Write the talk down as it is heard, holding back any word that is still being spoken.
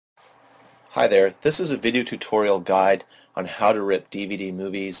Hi there, this is a video tutorial guide on how to rip DVD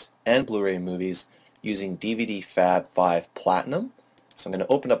movies and Blu-ray movies using DVDFab 5 Platinum. So I'm going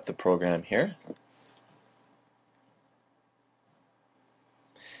to open up the program here.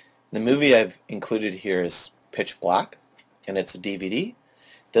 The movie I've included here is Pitch Black, and it's a DVD.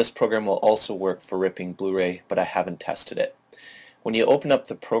 This program will also work for ripping Blu-ray, but I haven't tested it. When you open up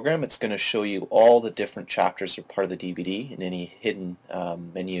the program, it's going to show you all the different chapters that are part of the DVD and any hidden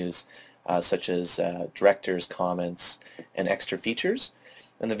menus such as director's comments and extra features.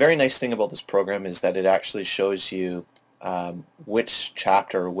 And the very nice thing about this program is that it actually shows you which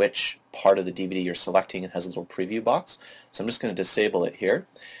chapter or which part of the DVD you're selecting. It has a little preview box. So I'm just going to disable it here.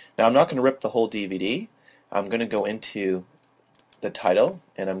 Now I'm not going to rip the whole DVD. I'm going to go into the title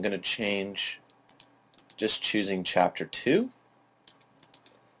and I'm going to change, just choosing chapter 2.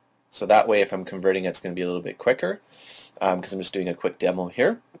 So that way if I'm converting it's going to be a little bit quicker because I'm just doing a quick demo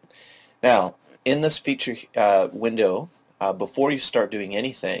here. Now, in this feature window, before you start doing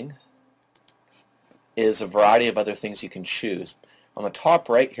anything, is a variety of other things you can choose. On the top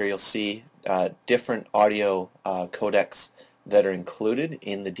right here, you'll see different audio codecs that are included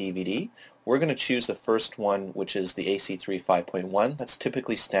in the DVD. We're going to choose the first one, which is the AC3 5.1. That's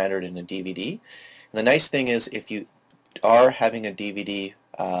typically standard in a DVD. And the nice thing is, if you are having a DVD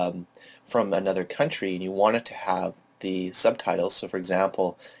from another country and you want it to have the subtitles, so for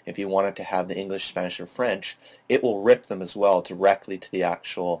example, if you wanted to have the English, Spanish, or French, it will rip them as well directly to the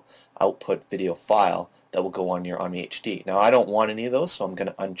actual output video file that will go on your Omnia HD. Now I don't want any of those, so I'm going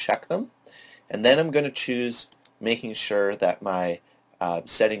to uncheck them, and then I'm going to choose making sure that my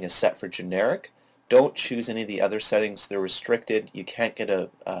setting is set for generic. Don't choose any of the other settings, they're restricted. You can't get a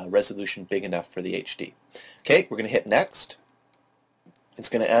resolution big enough for the HD. Okay, we're going to hit next. It's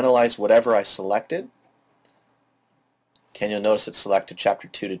going to analyze whatever I selected. You'll notice it selected chapter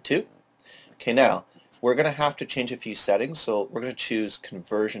 2 to 2. Okay, now we're going to have to change a few settings, so we're going to choose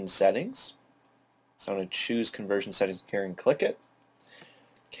conversion settings. So I'm going to choose conversion settings here and click it.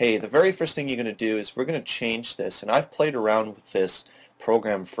 Okay, the very first thing you're going to do is we're going to change this, and I've played around with this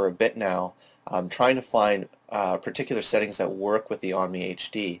program for a bit now, trying to find particular settings that work with the Omnia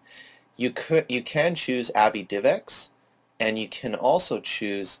HD. You can choose AVI DivX, and you can also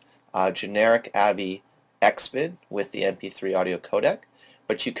choose generic AVI XVID with the MP3 audio codec,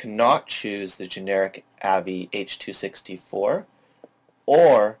 but you cannot choose the generic AVI H264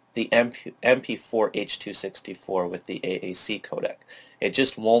 or the MP4 H264 with the AAC codec. It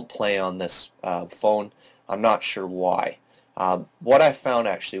just won't play on this phone. I'm not sure why. What I found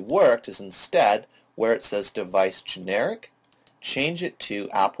actually worked is instead, where it says device generic, change it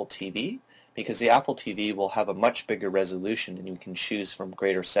to Apple TV, because the Apple TV will have a much bigger resolution and you can choose from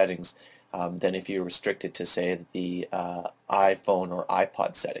greater settings than if you're restricted to, say, the iPhone or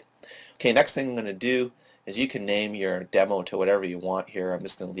iPod setting. Okay, next thing I'm going to do is you can name your demo to whatever you want here. I'm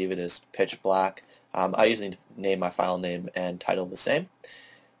just going to leave it as Pitch Black. I usually name my file name and title the same.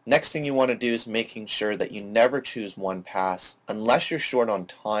 Next thing you want to do is making sure that you never choose one pass. Unless you're short on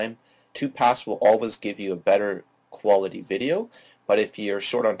time, 2 pass will always give you a better quality video, but if you're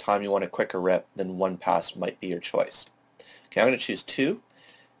short on time, you want a quicker rip, then 1 pass might be your choice. Okay, I'm going to choose 2.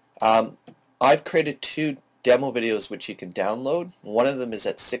 I've created 2 demo videos which you can download. One of them is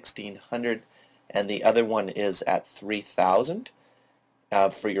at 1600 and the other one is at 3000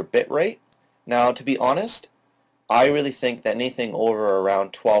 for your bit rate. Now, to be honest, I really think that anything over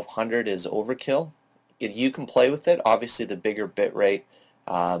around 1200 is overkill. If you can play with it, obviously the bigger bit rate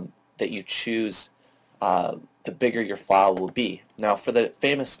that you choose, the bigger your file will be. Now, for the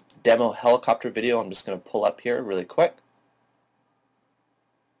famous demo helicopter video, I'm just going to pull up here really quick.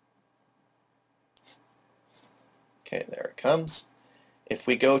 Okay, there it comes. If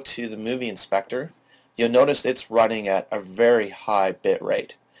we go to the movie inspector, you'll notice it's running at a very high bit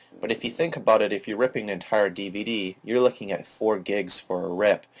rate. But if you think about it, if you're ripping an entire DVD, you're looking at 4 gigs for a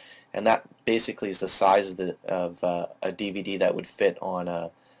rip, and that basically is the size of a DVD that would fit on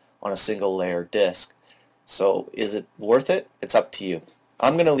a single layer disc. So is it worth it? It's up to you.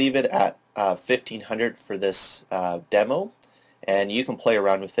 I'm going to leave it at 1500 for this demo, and you can play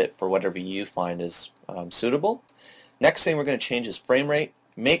around with it for whatever you find is suitable. Next thing we're going to change is frame rate.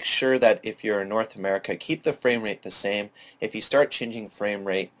 Make sure that if you're in North America, keep the frame rate the same. If you start changing frame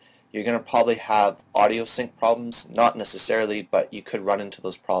rate, you're going to probably have audio sync problems. Not necessarily, but you could run into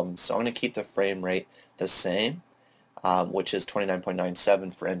those problems. So I'm going to keep the frame rate the same, which is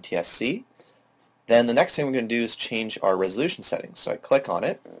 29.97 for NTSC. Then the next thing we're going to do is change our resolution settings. So I click on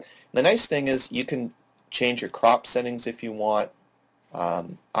it. The nice thing is you can change your crop settings if you want.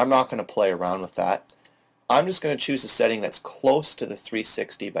 I'm not going to play around with that. I'm just going to choose a setting that's close to the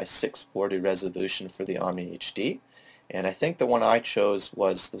 360 by 640 resolution for the Omnia HD, and I think the one I chose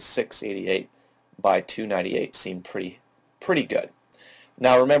was the 688 by 298. Seemed pretty good.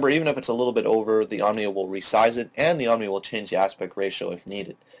 Now remember, even if it's a little bit over, the Omnia will resize it, and the Omnia will change the aspect ratio if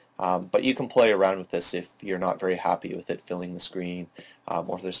needed. But you can play around with this if you're not very happy with it filling the screen,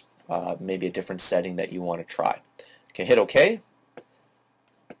 or if there's maybe a different setting that you want to try. Okay, hit OK.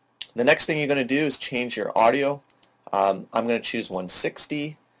 The next thing you're going to do is change your audio. I'm going to choose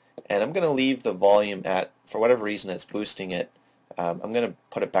 160, and I'm going to leave the volume at, for whatever reason it's boosting it, I'm going to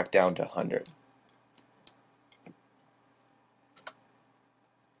put it back down to 100.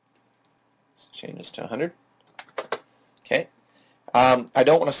 Let's change this to 100. Okay. I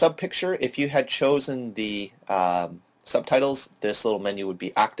don't want a sub picture. If you had chosen the subtitles, this little menu would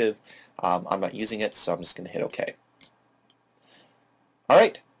be active. I'm not using it, so I'm just going to hit OK.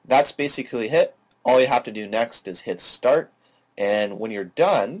 Alright, that's basically it. All you have to do next is hit start, and when you're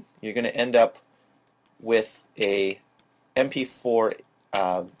done, you're going to end up with a MP4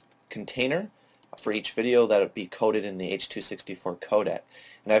 container for each video that would be coded in the H.264 codec.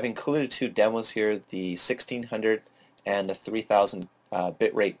 And I've included two demos here, the 1600 and the 3000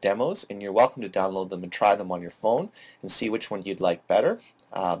 bitrate demos, and you're welcome to download them and try them on your phone and see which one you'd like better.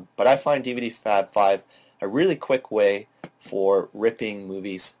 But I find DVDFab 5 a really quick way for ripping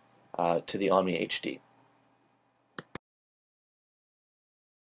movies to the Omnia HD.